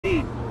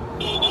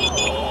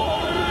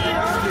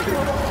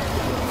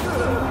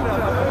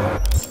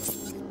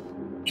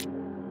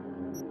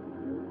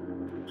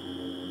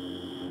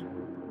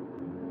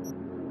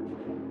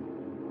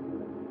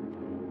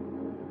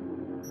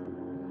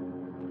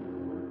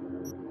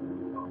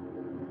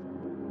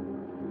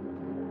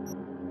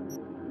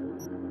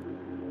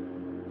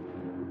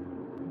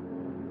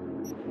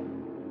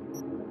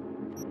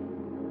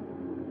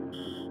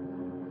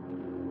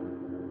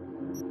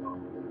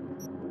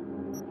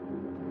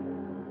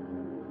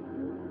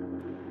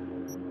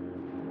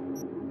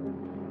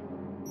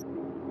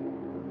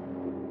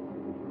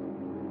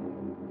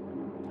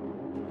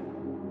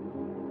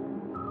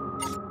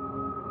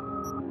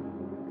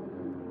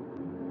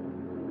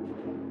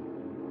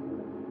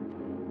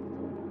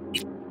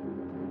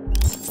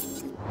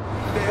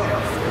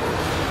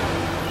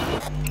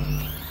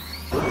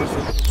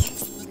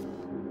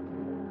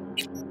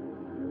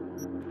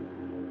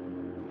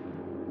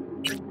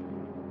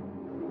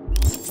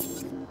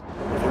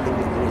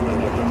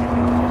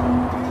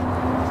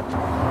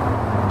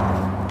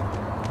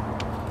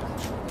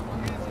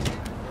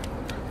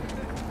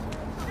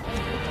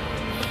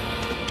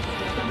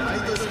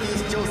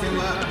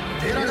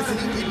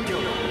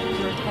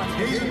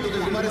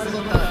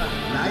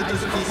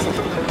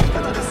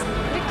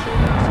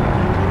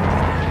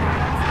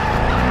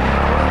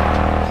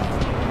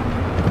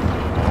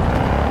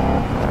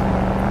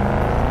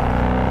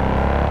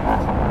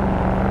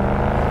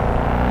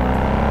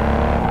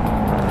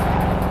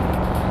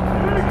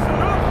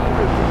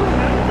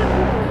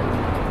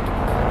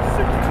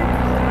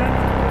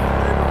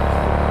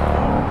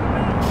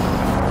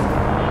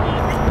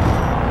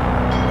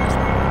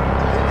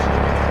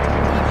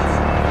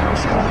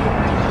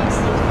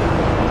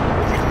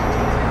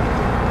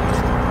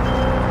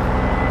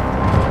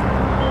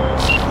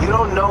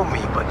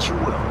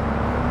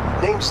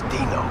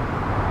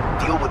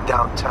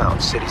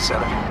City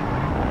Center.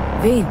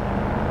 V.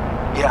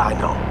 Yeah, I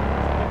know.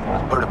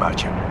 Heard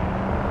about you.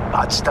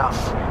 Hot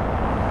stuff.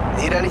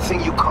 Need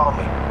anything, you call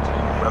me.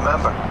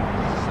 Remember,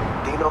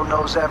 Dino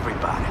knows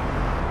everybody.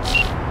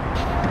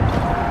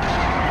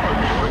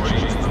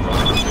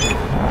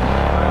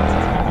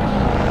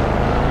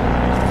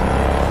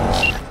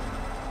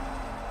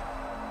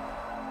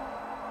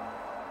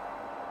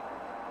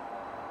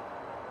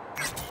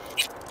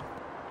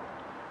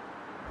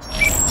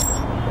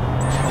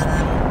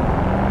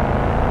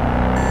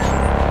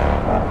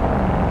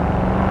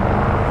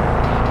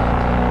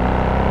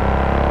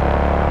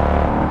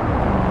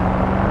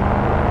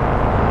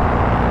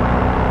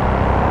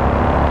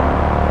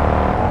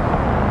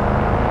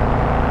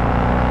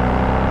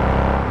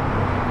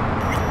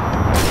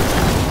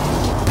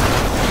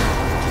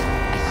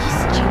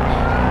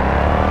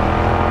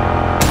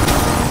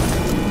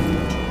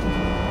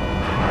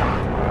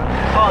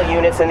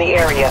 Units in the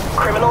area.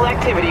 Criminal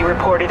activity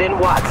reported in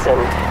Watson.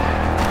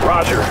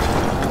 Roger.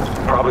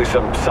 Probably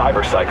some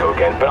cyber psycho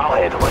again, but I'll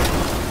handle it.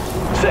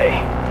 Say,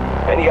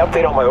 any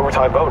update on my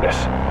overtime bonus?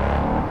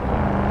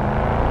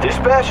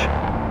 Dispatch?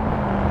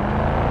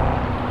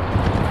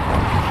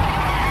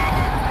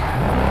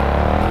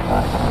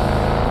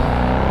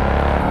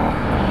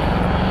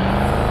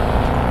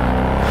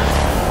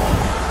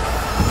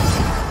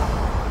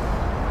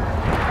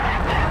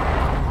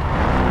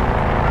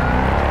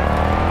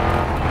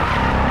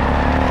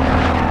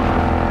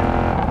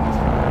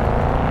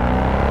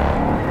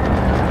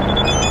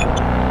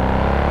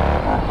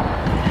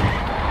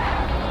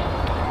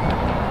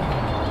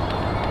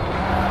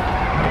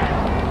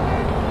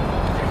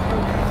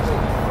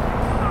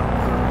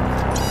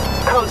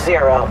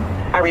 Zero.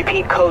 I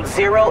repeat, code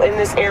 0 in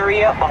this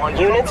area. All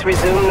units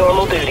resume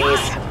normal duties.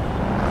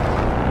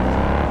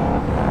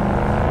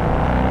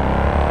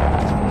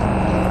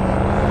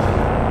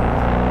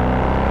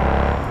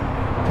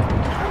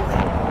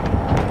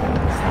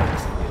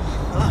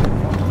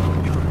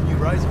 You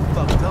guys are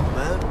fucked up,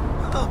 man.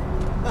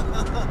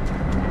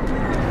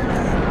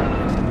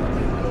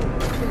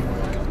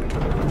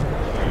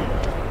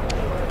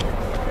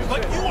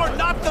 But you are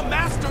not the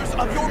masters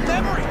of your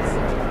memories.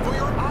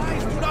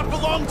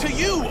 Belong to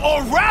you,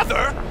 or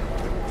rather,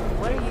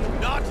 what are you?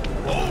 Not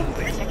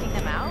only Checking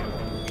them out?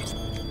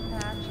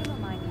 Actually,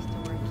 mine used to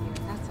work here.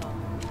 That's all.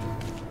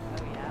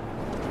 Oh yeah.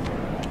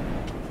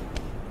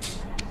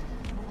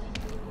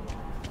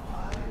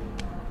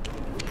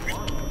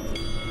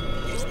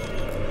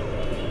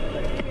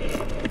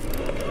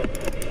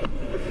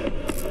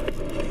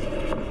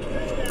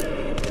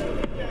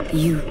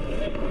 You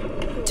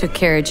took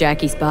care of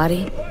Jackie's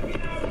body?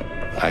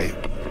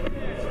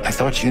 I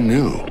thought you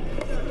knew.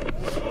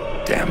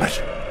 Damn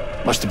it.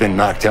 Must have been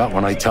knocked out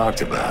when I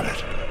talked about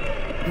it.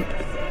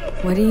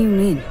 What do you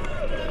mean?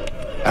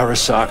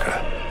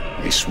 Arasaka.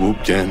 They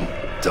swooped in,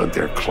 dug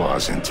their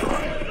claws into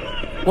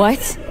him. What?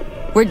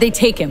 Where'd they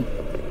take him?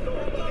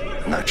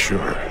 Not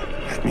sure.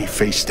 Had me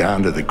face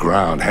down to the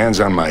ground, hands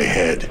on my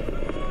head.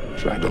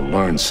 Tried to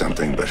learn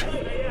something, but,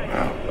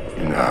 well,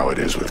 you know how it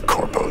is with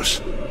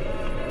corpos.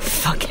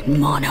 Fucking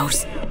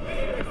monos.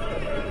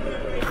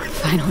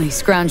 Finally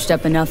scrounged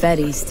up enough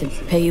eddies to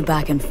pay you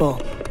back in full.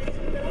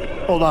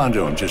 Hold on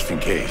to him just in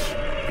case.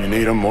 You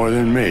need him more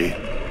than me.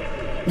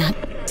 Not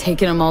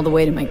taking him all the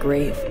way to my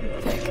grave,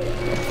 Vic.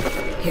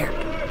 Here.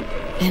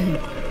 And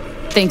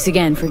thanks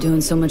again for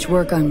doing so much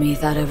work on me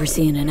without ever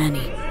seeing an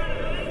any.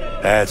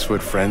 That's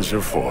what friends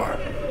are for.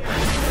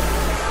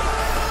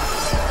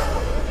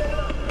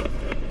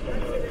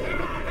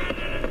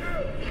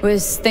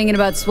 Was thinking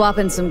about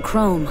swapping some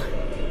chrome.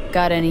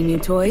 Got any new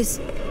toys?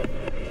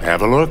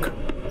 Have a look.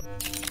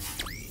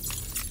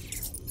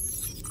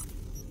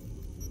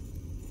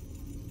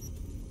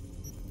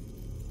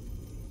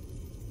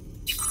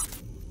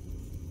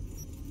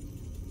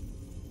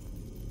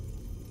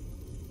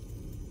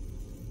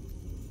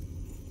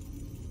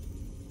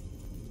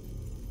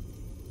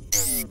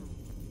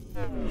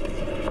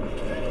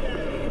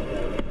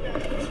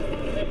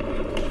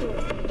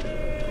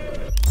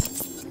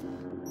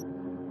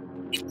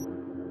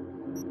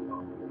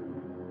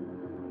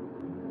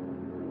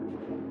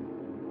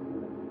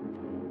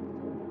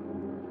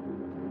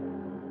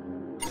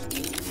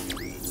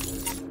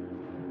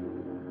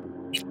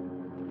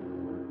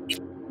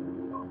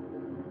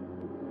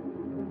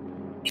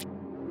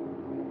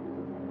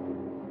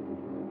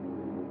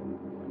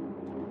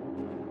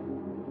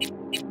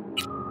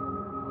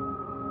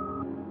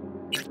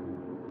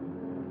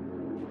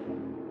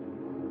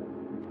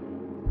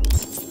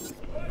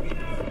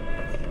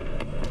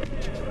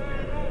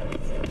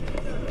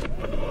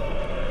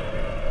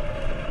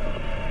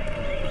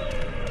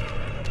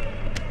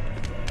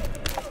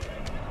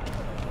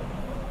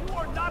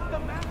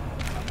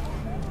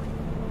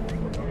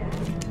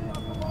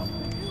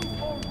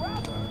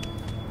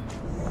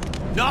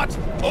 not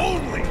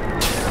only.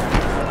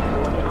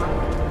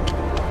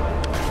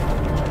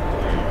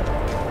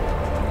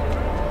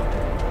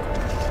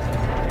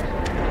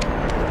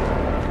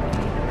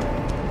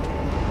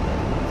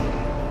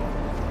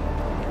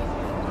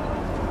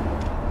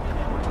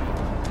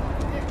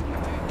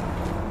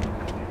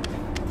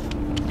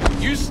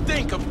 You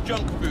stink of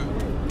junk food.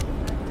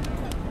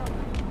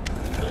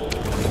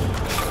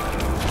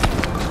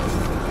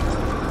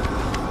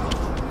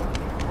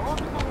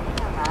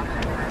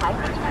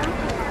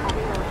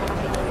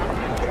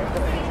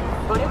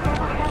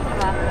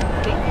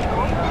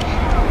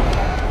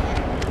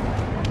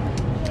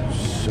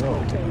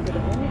 So,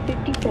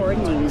 54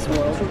 News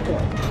World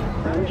Report.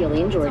 I'm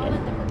Gillian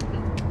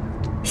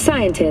Jordan.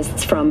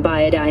 Scientists from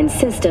Biodyne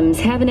Systems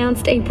have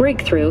announced a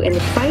breakthrough in the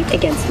fight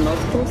against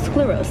multiple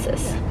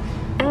sclerosis.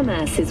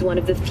 MS is one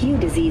of the few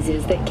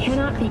diseases that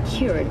cannot be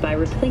cured by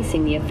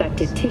replacing the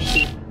affected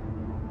tissue.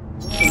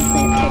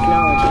 Implant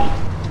technology.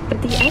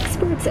 But the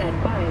experts at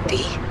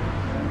Biodyne...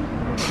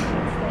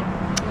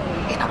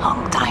 Been a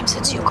long time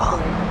since you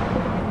called.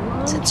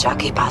 Since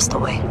Jackie passed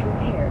away.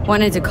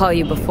 Wanted to call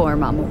you before,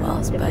 Mama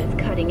Wells, but...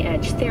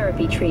 cutting-edge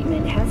therapy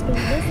treatment has been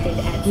listed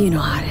as... You know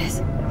how it is.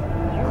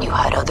 You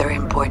had other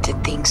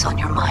important things on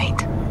your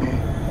mind.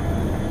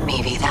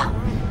 Maybe that.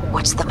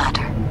 What's the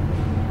matter?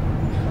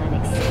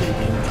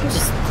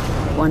 Just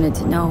wanted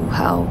to know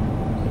how...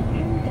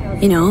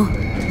 You know,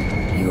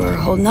 you were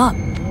holding up.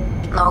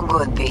 No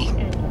good, B.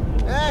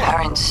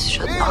 Parents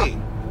should not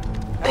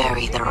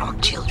bury their own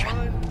children.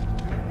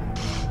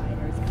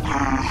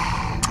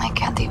 I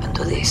can't even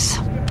do this.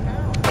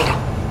 Mira,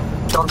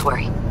 don't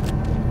worry.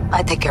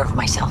 I take care of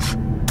myself.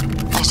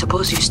 I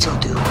suppose you still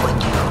do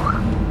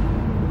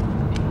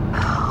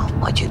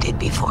what you did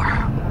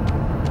before.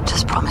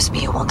 Just promise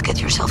me you won't get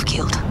yourself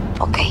killed,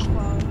 okay?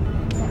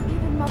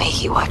 May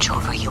he watch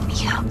over you,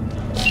 Mia.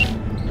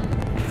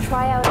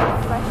 Try out a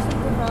freshly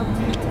developed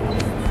new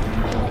taste.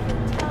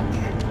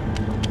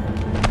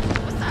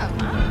 What's up,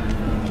 Mom?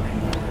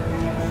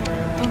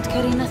 Don't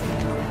carry nothing.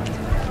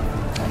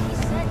 He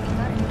said you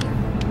got it here.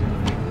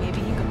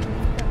 Maybe he could...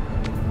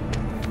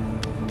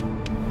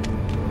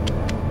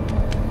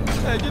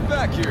 Hey, get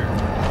back here.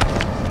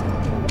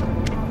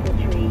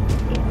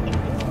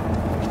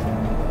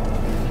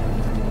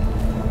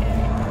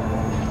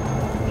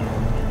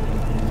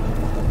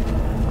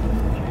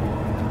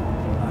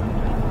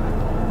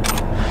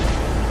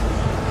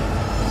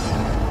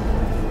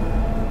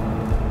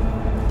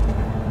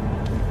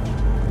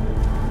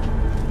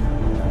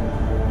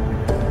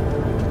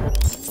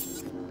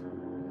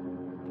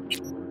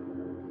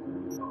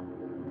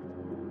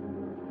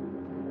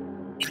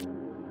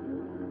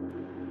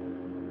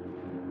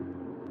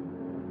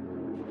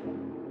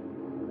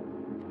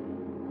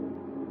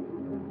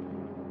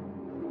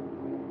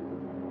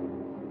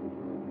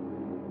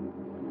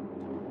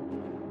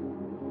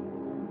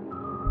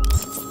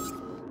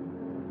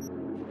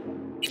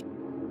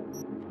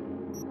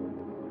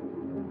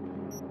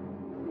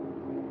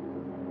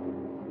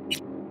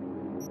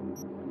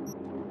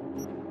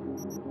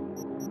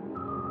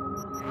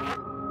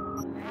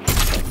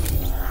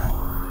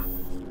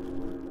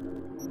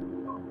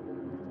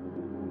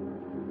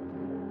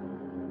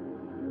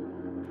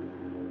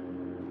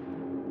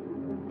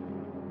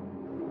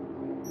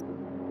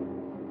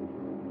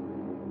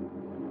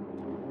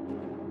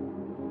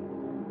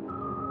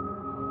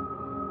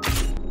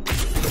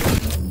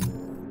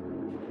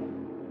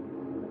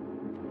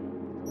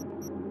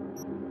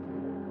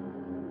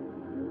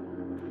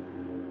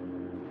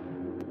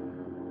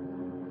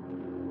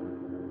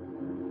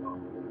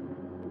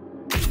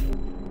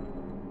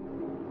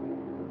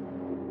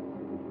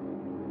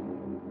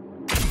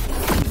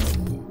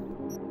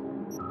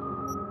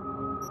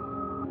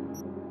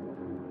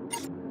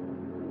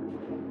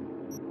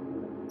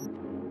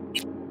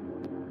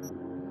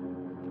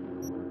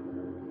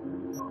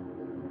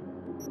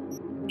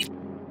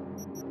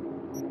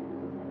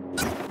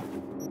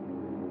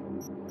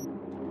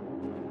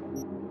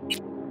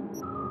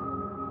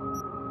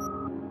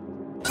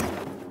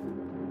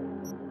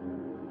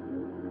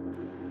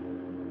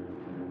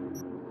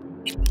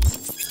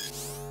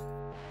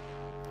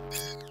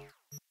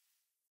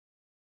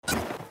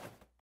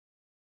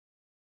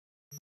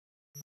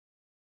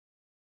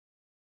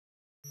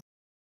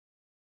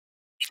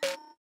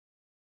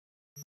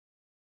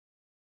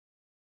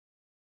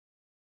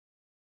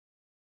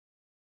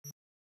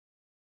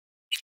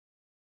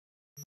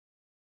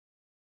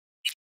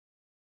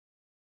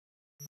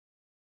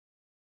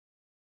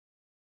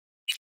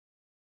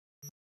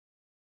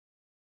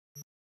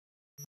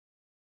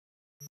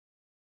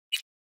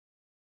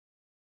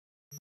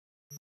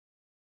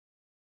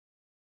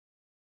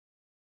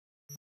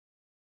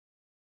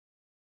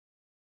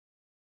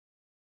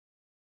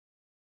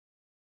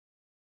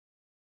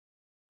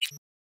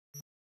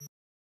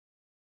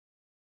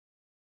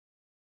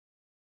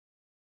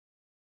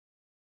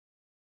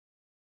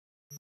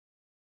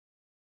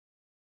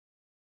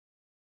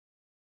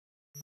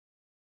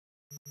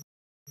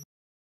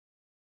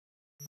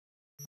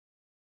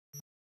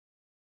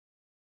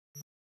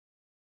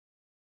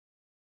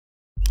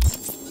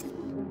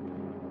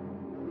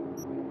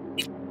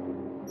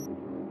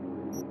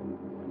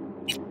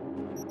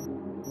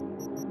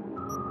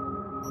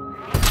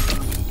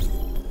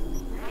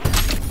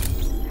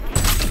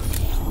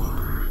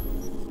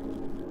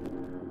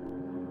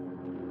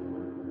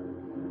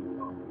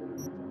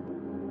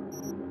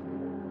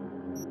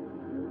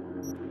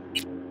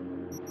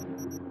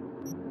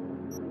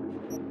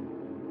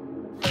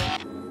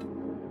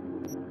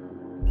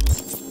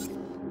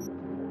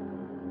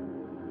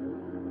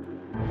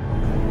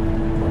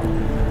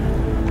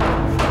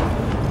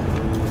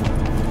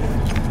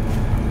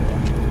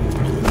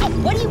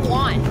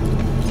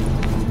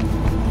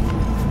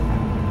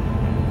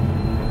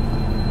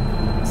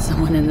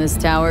 Someone in this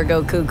tower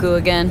go cuckoo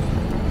again?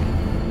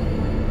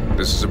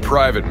 This is a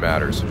private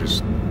matter, so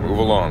just move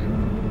along.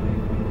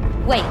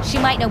 Wait, she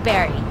might know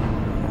Barry.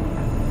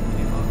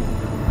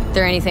 Is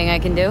there anything I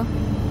can do?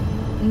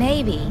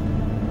 Maybe.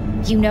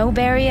 You know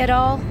Barry at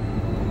all?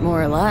 More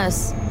or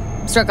less.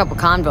 Struck up a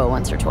convo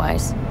once or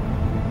twice.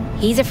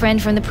 He's a friend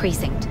from the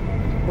precinct.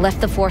 Left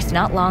the force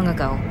not long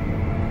ago.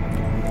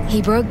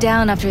 He broke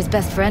down after his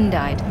best friend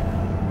died.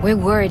 We're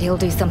worried he'll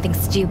do something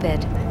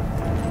stupid.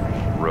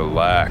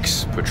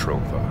 Relax,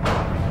 Petrova.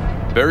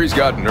 Barry's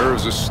got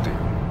nerves of steel.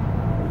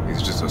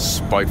 He's just a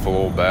spiteful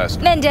old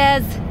bastard.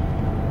 Mendez!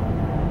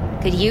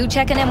 Could you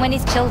check on him when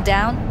he's chilled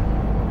down?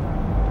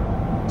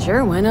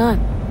 Sure, why not?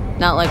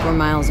 Not like we're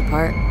miles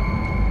apart.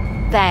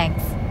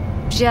 Thanks.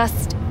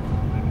 Just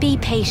be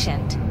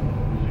patient.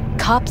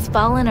 Cops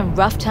falling in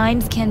rough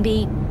times can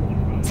be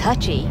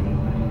touchy.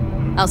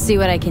 I'll see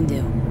what I can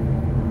do.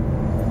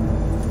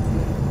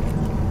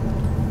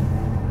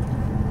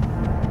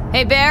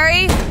 Hey,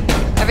 Barry?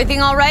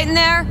 Everything all right in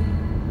there?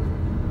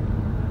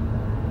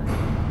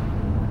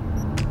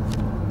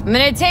 I'm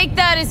gonna take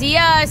that as a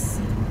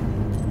yes.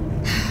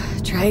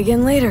 Try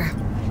again later.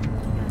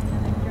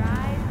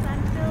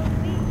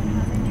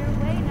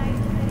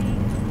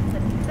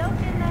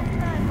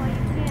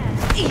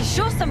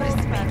 Show some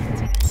respect.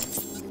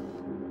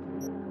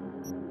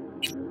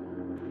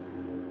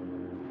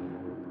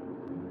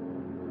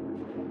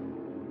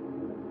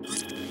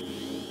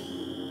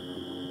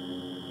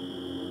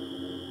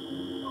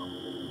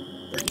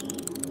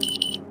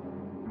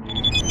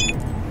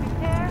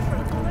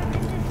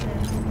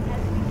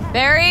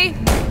 Barry?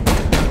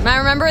 Am I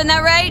remembering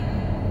that right?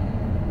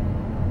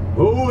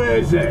 Who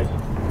is it?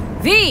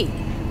 V!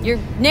 Your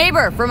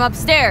neighbor from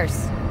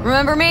upstairs.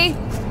 Remember me?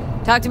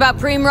 Talked about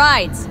preem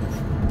rides.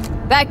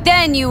 Back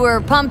then, you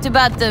were pumped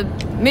about the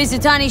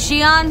Mizutani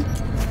Shion.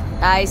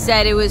 I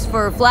said it was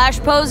for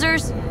flash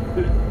posers.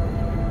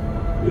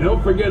 You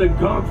don't forget a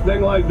gonk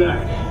thing like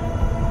that.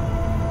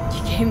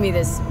 You gave me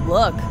this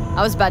look.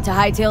 I was about to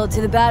hightail it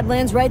to the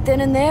Badlands right then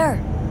and there.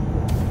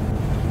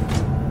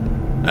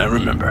 I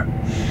remember.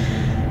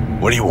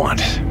 What do you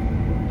want?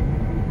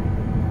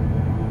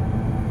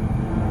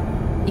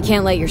 You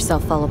can't let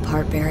yourself fall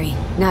apart, Barry.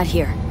 Not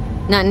here.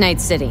 Not in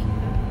Night City.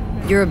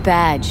 You're a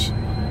badge.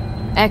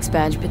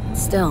 Ex-badge, but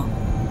still.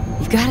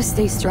 You've got to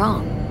stay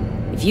strong.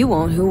 If you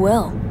won't, who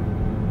will?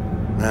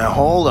 Now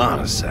hold on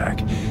a sec.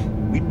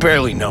 We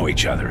barely know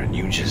each other and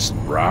you just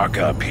rock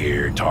up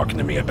here talking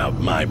to me about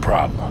my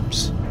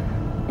problems.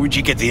 Where'd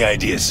you get the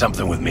idea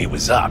something with me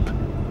was up?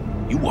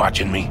 You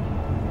watching me?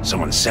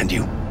 Someone send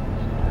you?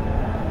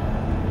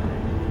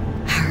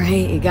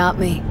 Alright, you got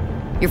me.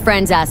 Your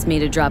friends asked me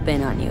to drop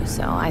in on you,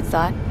 so I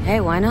thought, hey,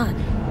 why not?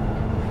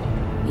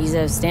 He's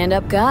a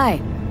stand-up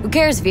guy. Who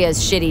cares if he has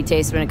shitty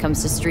taste when it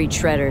comes to street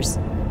shredders?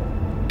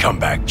 Come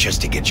back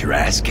just to get your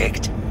ass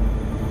kicked?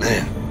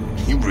 Man,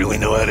 you really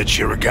know how to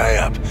cheer a guy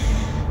up.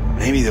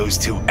 Maybe those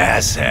two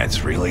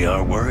asshats really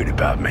are worried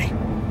about me.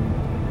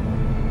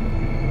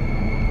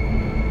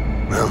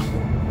 Well,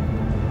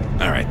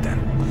 alright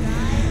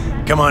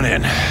then. Come on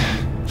in.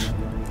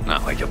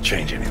 Not like you'll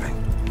change anything.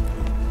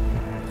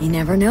 You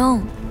never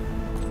know.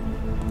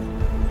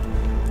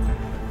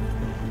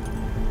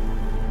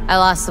 I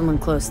lost someone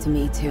close to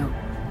me, too.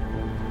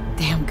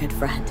 Damn good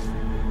friend.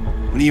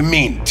 What do you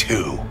mean,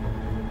 two?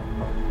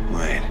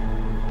 Wait.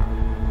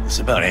 This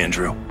about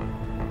Andrew?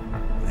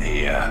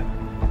 They,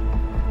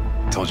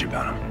 told you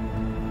about him.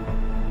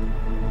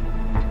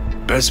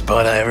 Best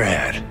bud I ever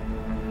had.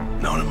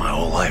 Known him my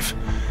whole life.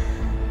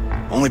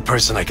 Only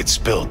person I could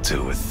spill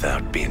to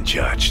without being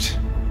judged.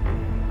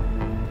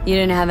 You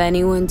didn't have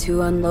anyone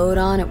to unload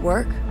on at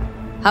work?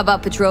 How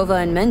about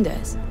Petrova and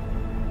Mendez?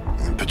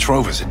 And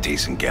Petrova's a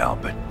decent gal,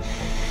 but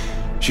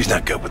she's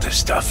not good with this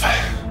stuff.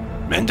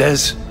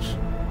 Mendez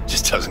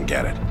just doesn't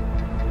get it.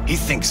 He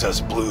thinks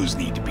us blues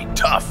need to be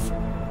tough.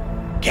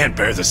 Can't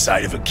bear the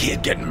sight of a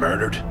kid getting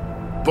murdered.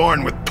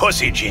 Born with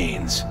pussy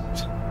genes,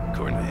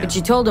 according to him. But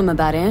you told him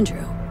about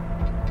Andrew.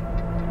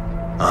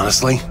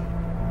 Honestly,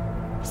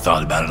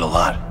 thought about it a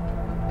lot.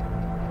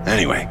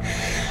 Anyway,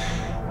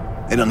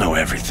 they don't know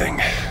everything.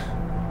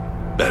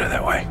 Better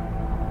that way.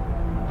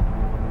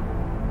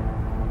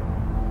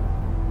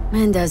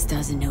 Mendez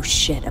doesn't know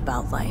shit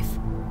about life.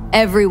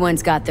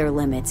 Everyone's got their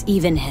limits,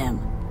 even him.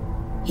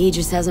 He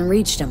just hasn't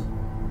reached them.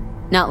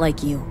 Not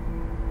like you.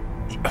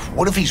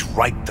 What if he's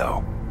right,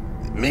 though?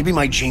 Maybe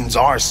my genes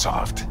are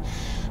soft.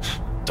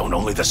 Don't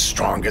only the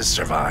strongest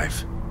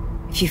survive?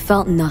 If you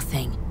felt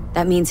nothing,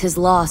 that means his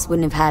loss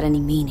wouldn't have had any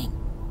meaning.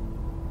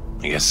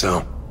 I guess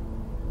so.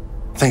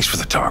 Thanks for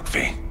the talk,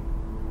 V.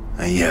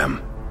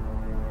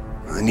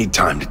 I need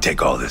time to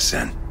take all this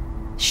in.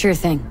 Sure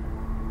thing.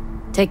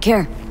 Take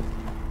care.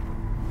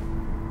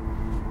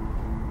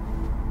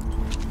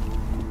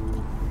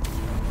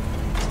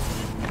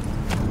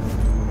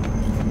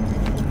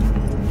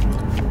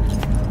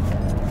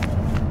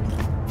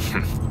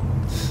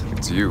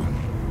 It's you.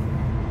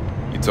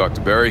 You talked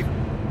to Barry?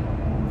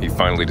 He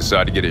finally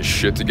decided to get his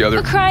shit together?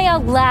 For cry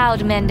out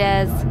loud,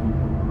 Mendez.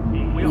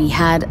 We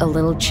had a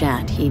little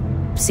chat. He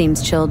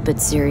seems chilled but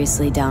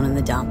seriously down in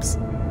the dumps.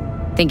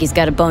 Think he's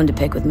got a bone to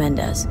pick with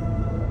Mendez.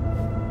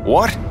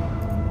 What?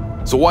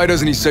 So why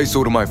doesn't he say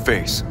so to my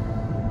face?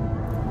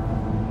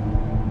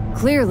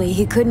 Clearly,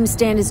 he couldn't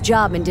stand his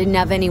job and didn't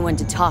have anyone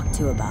to talk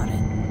to about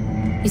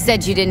it. He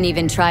said you didn't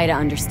even try to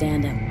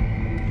understand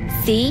him.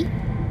 See?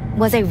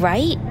 Was I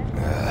right?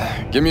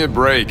 Give me a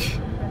break.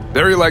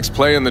 Barry likes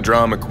playing the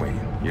drama queen.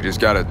 You just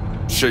gotta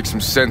shake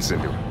some sense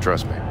into him,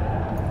 trust me.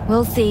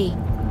 We'll see.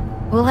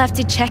 We'll have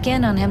to check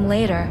in on him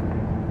later.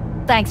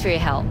 Thanks for your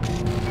help.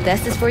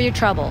 This is for your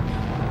trouble.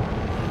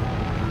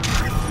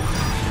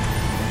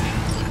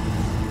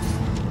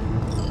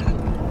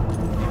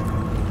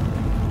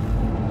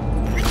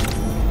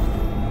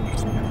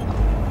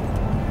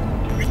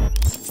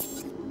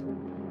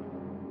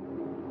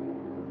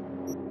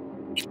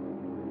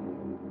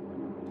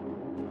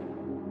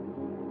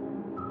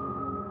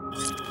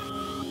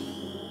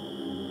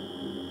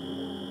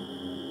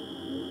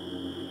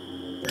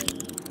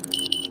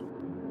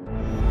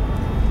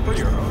 For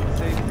your own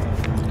safety,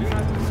 do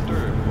not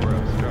disturb or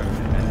obstruct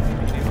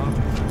SCPD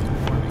officers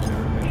performing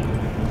their mission.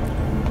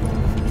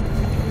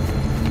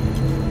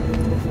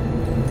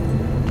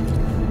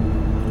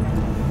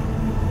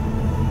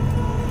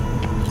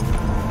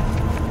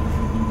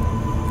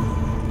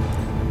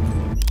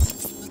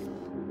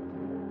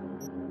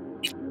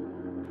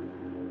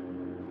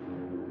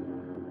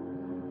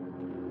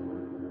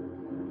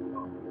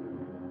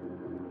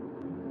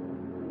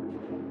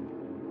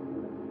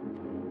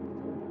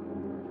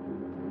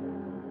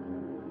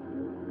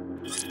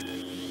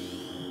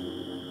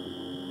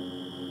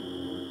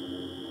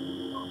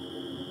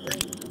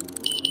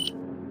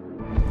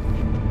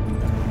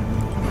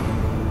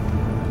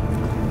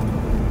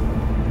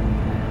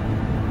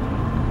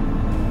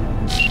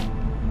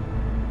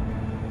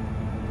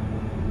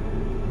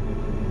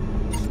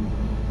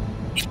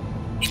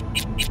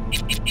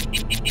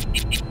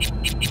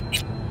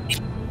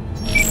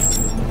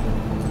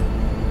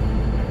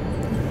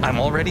 I'm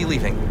already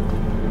leaving.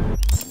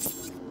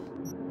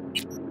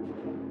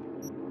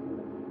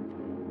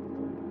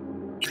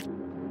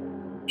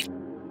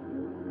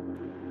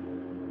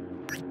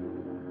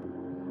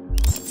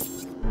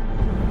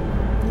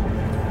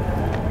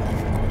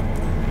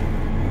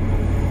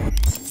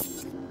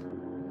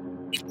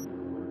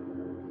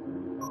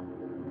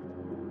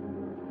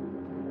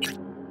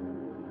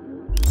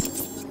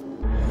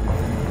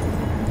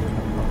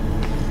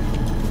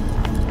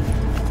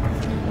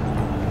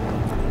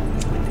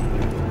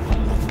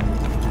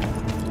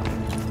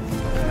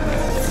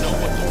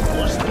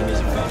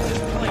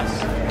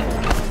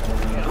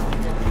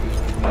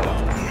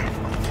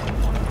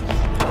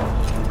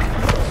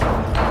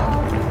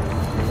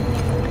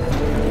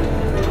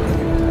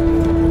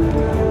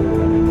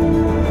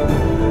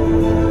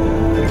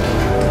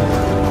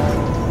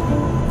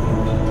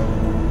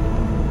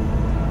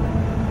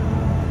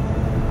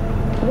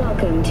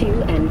 Welcome to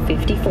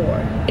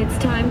N54. It's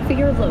time for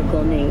your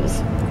local news.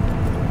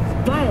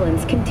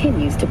 Violence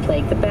continues to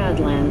plague the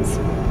Badlands.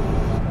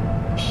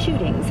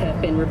 Shootings have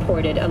been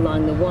reported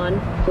along the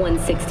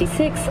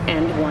 166,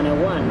 and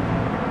 101.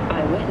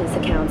 Eyewitness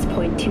accounts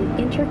point to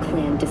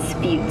inter-clan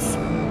disputes.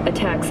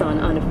 Attacks on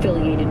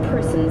unaffiliated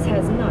persons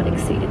has not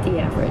exceeded the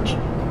average.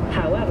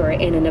 However,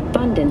 in an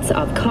abundance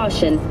of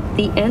caution,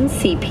 the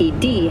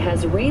NCPD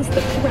has raised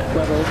the threat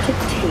level to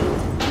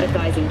 2,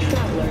 advising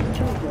travelers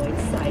to avoid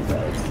side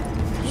roads.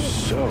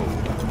 So,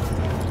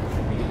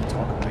 we didn't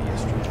talk about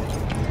yesterday.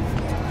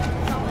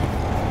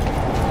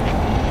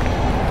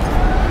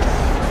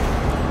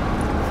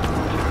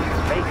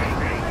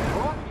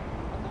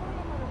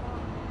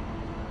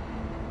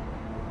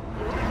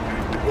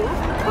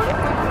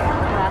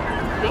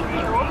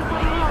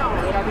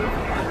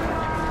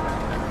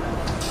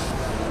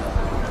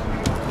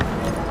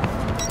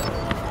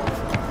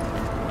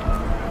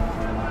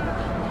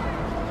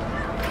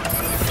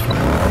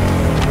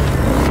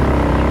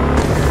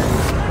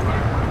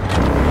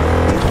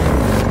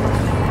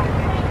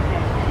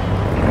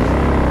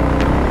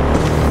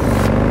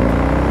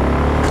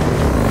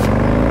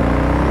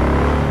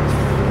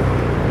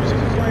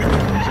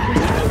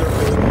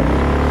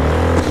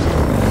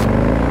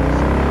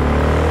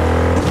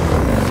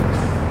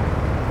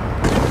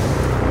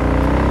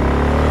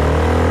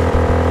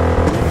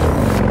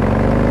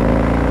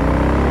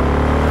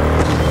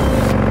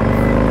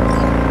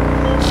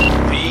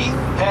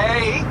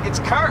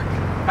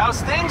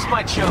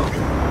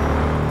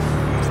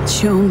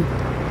 Chum.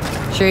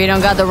 Sure you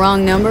don't got the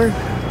wrong number?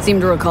 Seem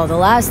to recall the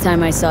last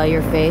time I saw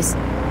your face.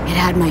 It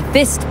had my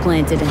fist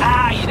planted in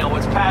it. You know,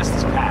 what's past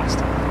is past.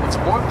 What's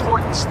more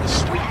important is the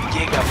sweet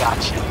gig I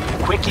got you.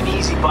 Quick and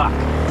easy buck.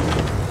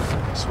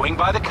 Swing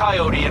by the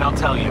Coyote and I'll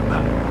tell you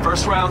about it.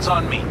 First round's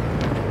on me.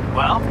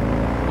 Well,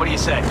 what do you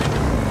say?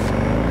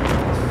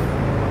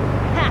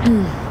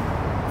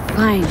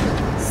 Fine.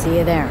 See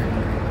you there.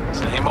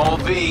 Same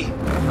old V.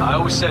 I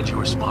always said you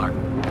were smart.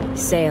 You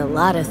say a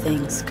lot of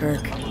things,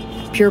 Kirk.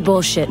 Pure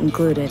bullshit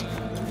included.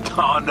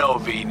 Oh no,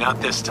 V, not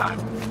this time.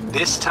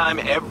 This time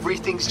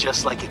everything's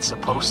just like it's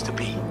supposed to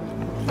be.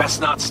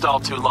 Best not stall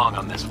too long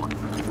on this one.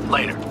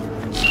 Later.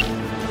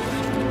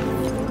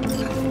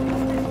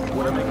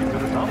 Wanna make it to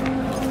the top?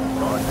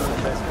 Start doing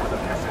the best for the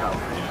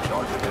penthouse.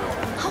 Charge the bill.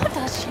 How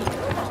does she?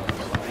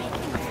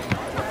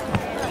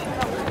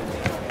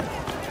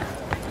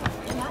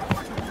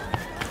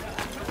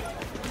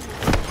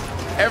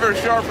 Ever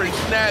sharp and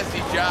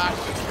snazzy, Josh.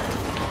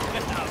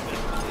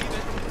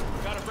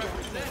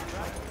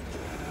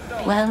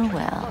 Well,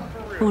 well.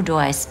 Who do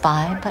I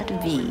spy but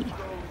V?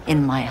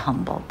 In my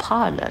humble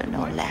parlor,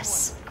 no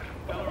less.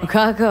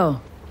 Okako,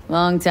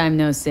 long time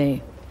no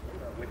see.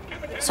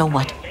 So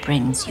what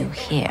brings you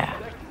here?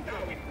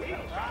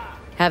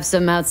 Have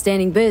some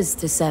outstanding biz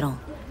to settle.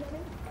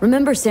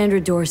 Remember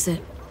Sandra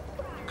Dorset?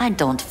 I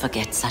don't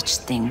forget such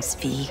things,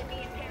 V.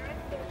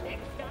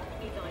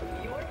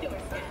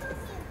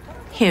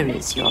 Here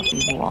is your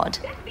reward.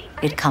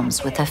 It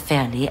comes with a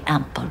fairly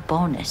ample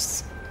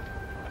bonus.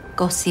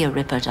 Go see a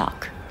Ripper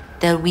Doc.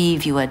 They'll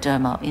weave you a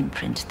dermal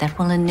imprint that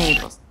will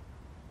enable...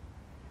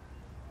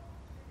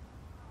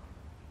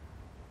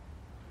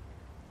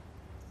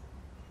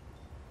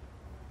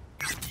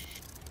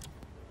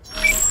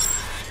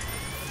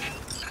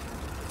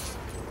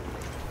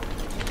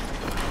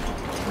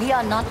 We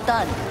are not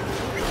done.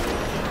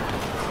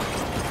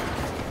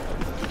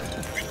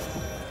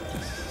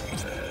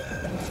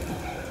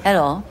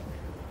 Hello.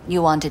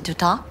 You wanted to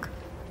talk?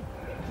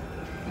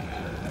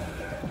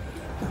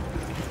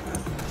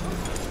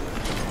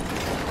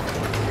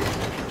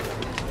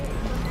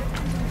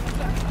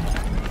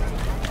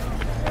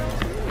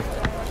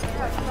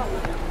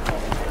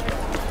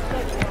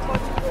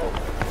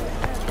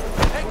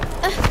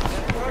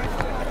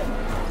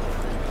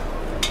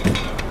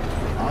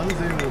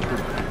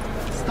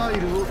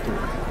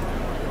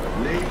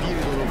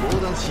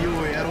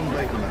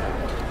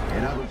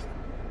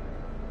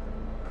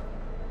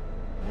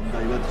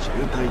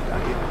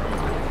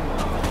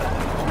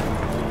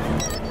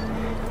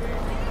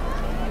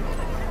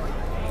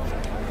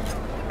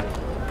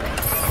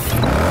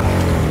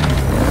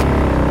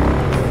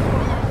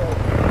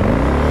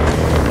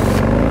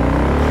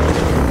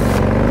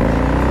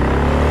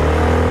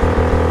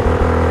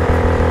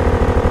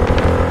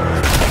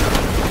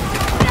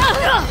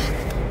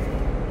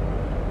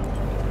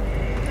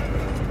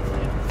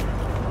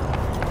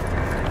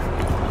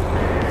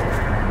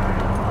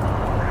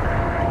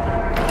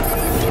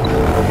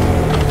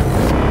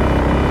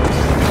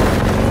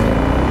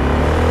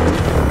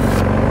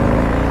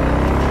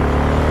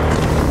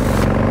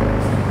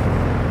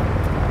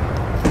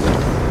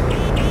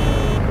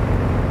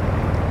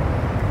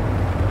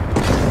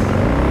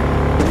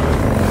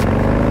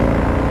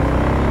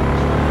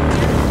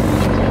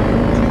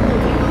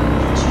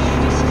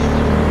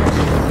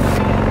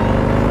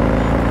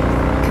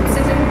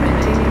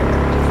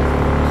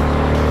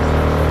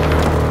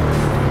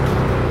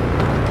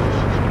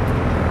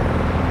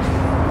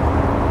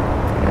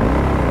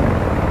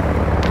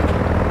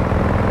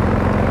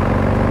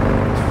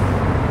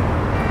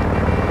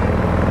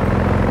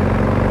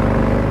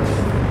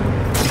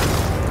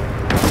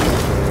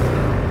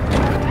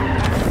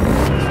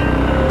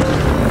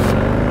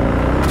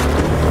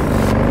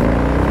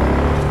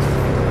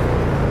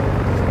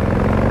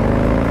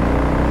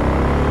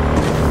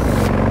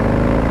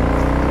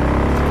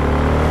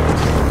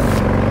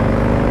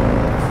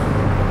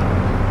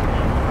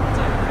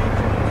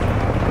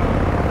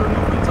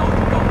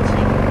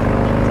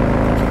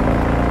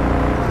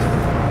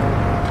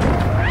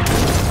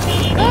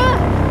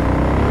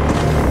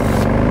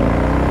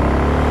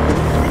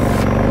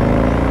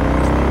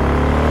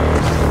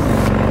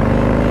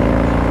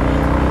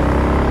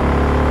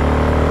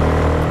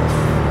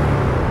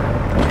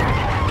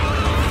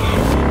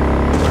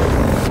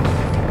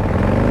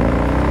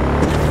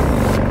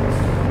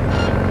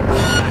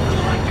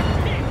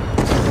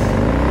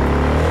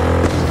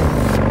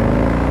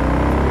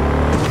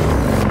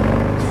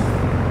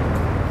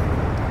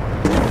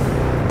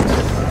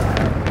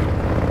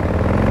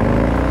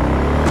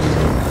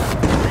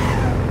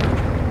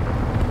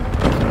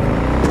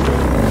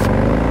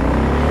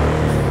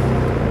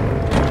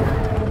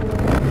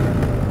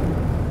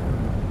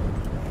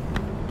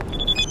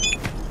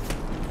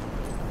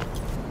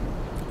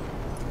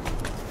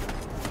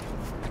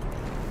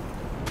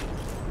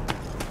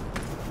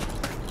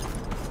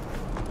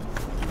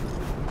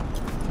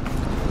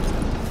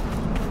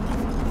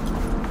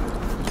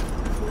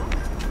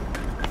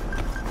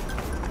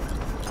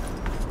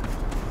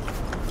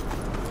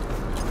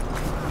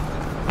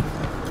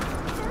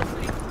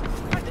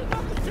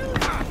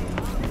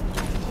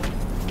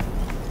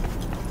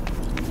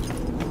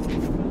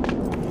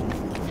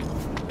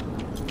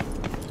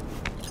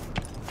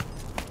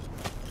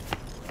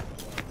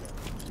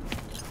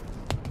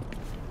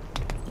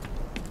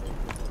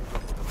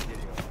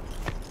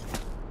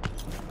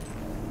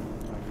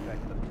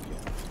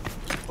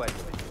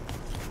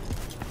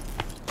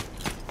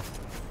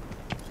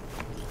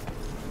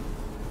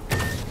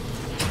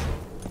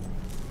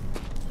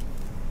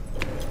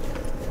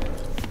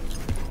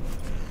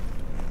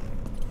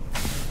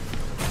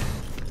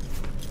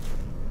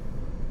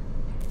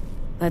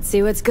 Let's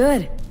see what's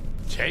good.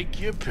 Take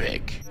your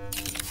pick.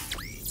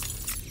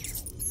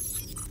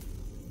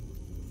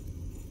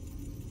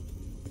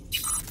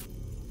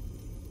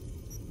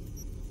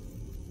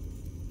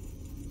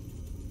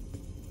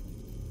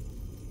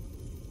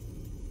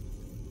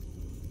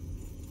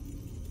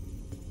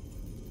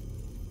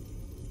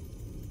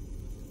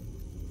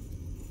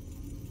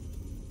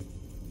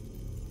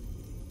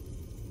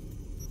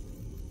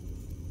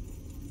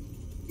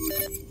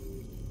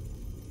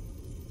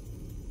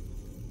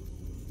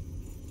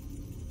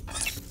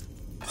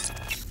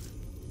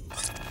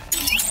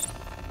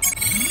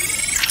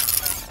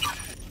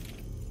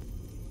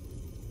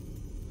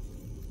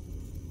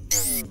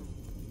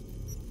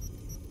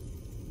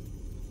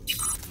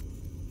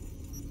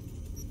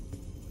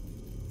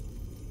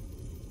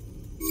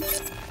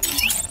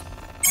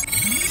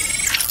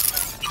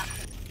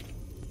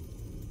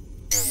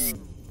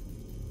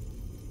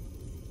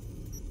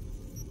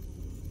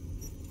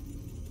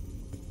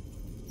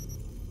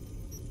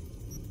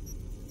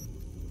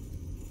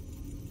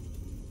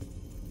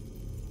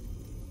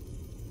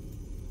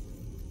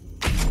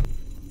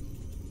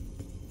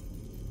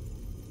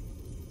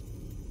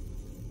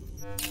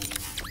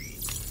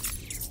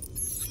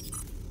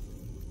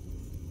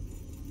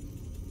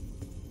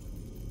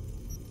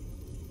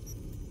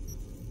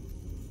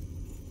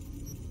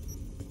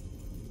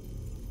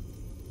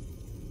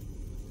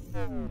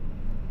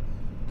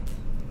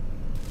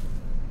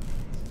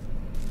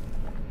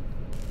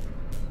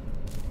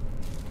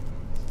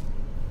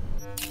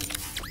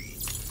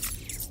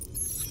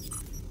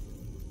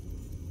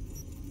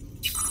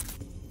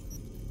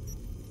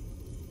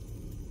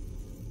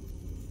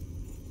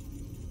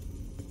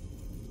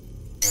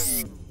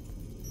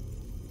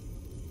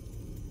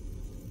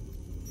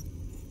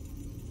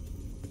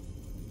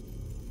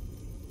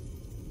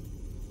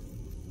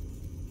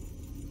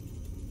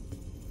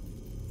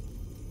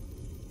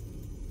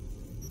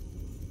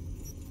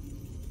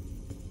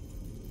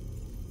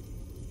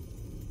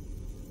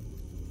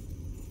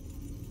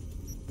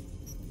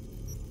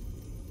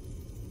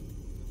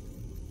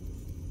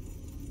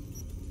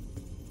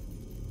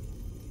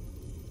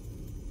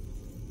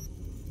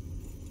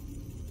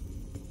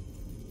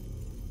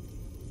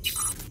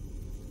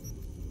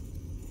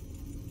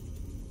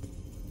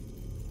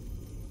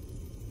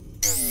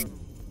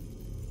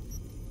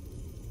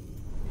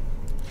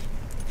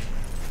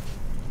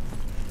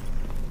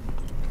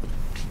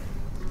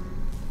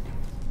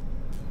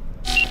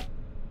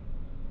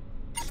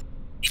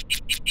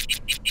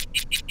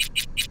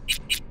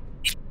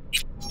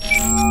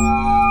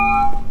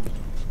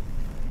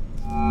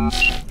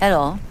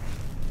 Hello.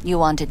 You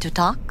wanted to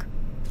talk?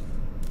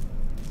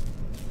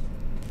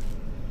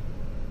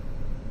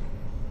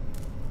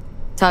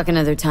 Talk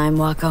another time,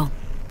 Wako.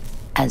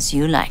 As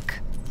you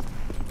like.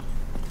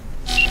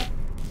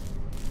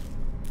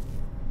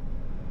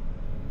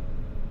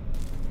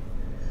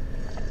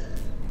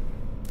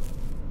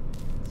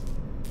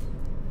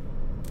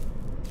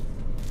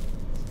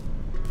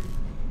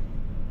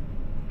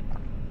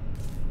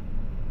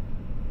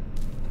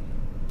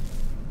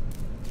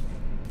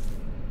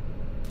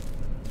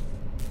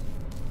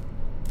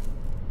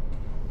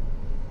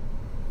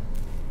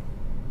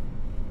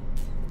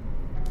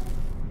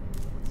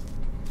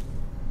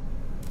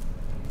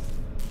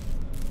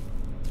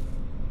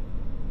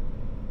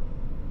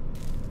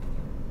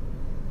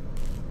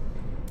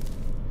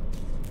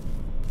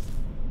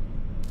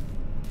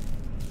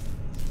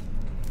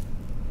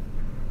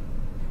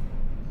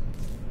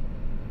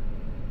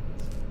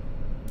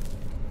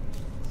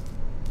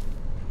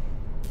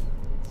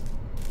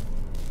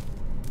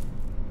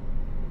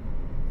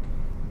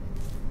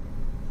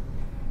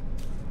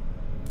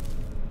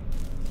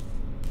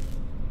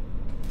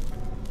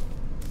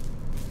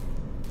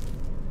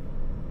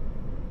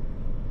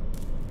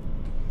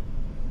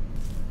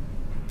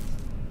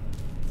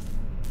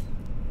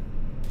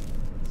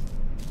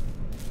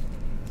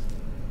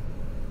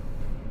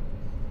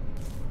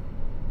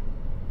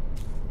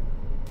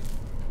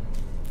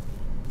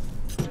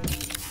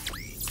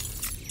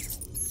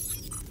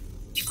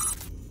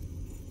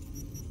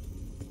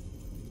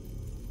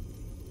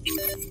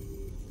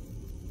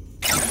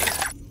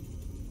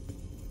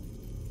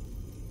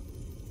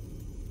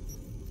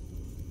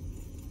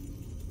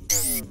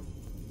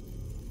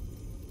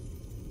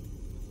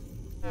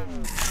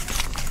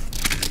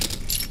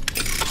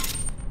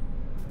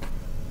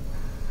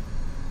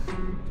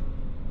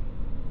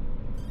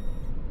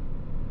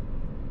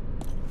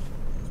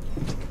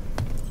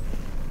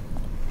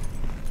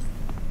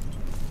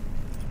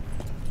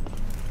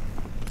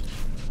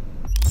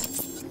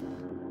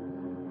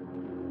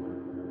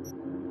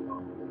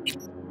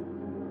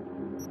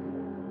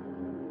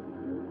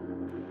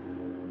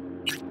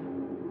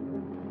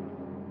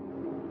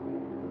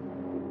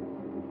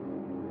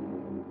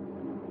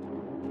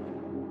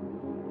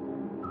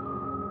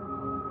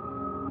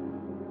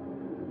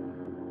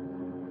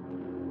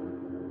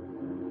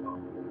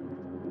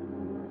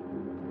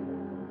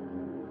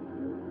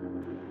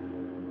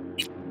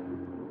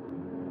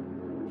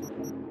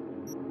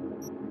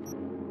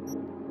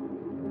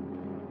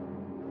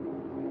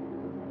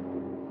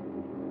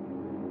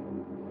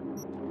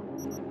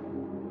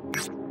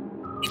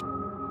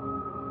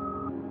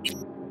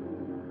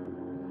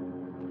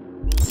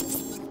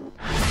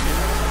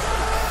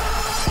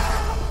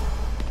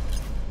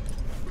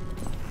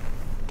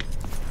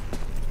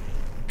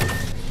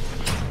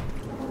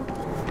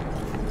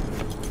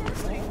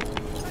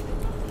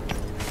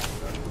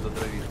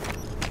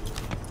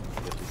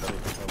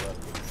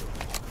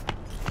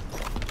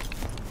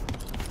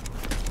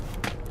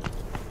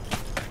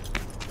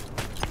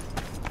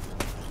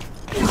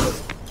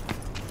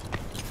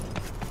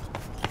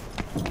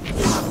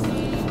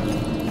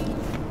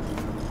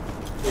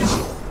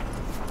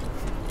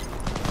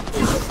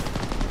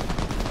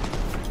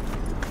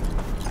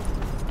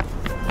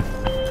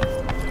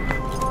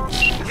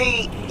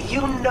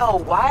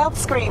 Wild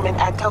screaming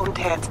at Tone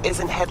Tents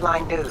isn't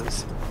headline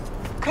news.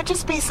 Could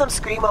just be some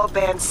screamo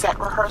band set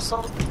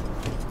rehearsal.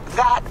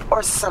 That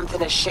or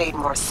something a shade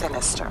more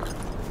sinister.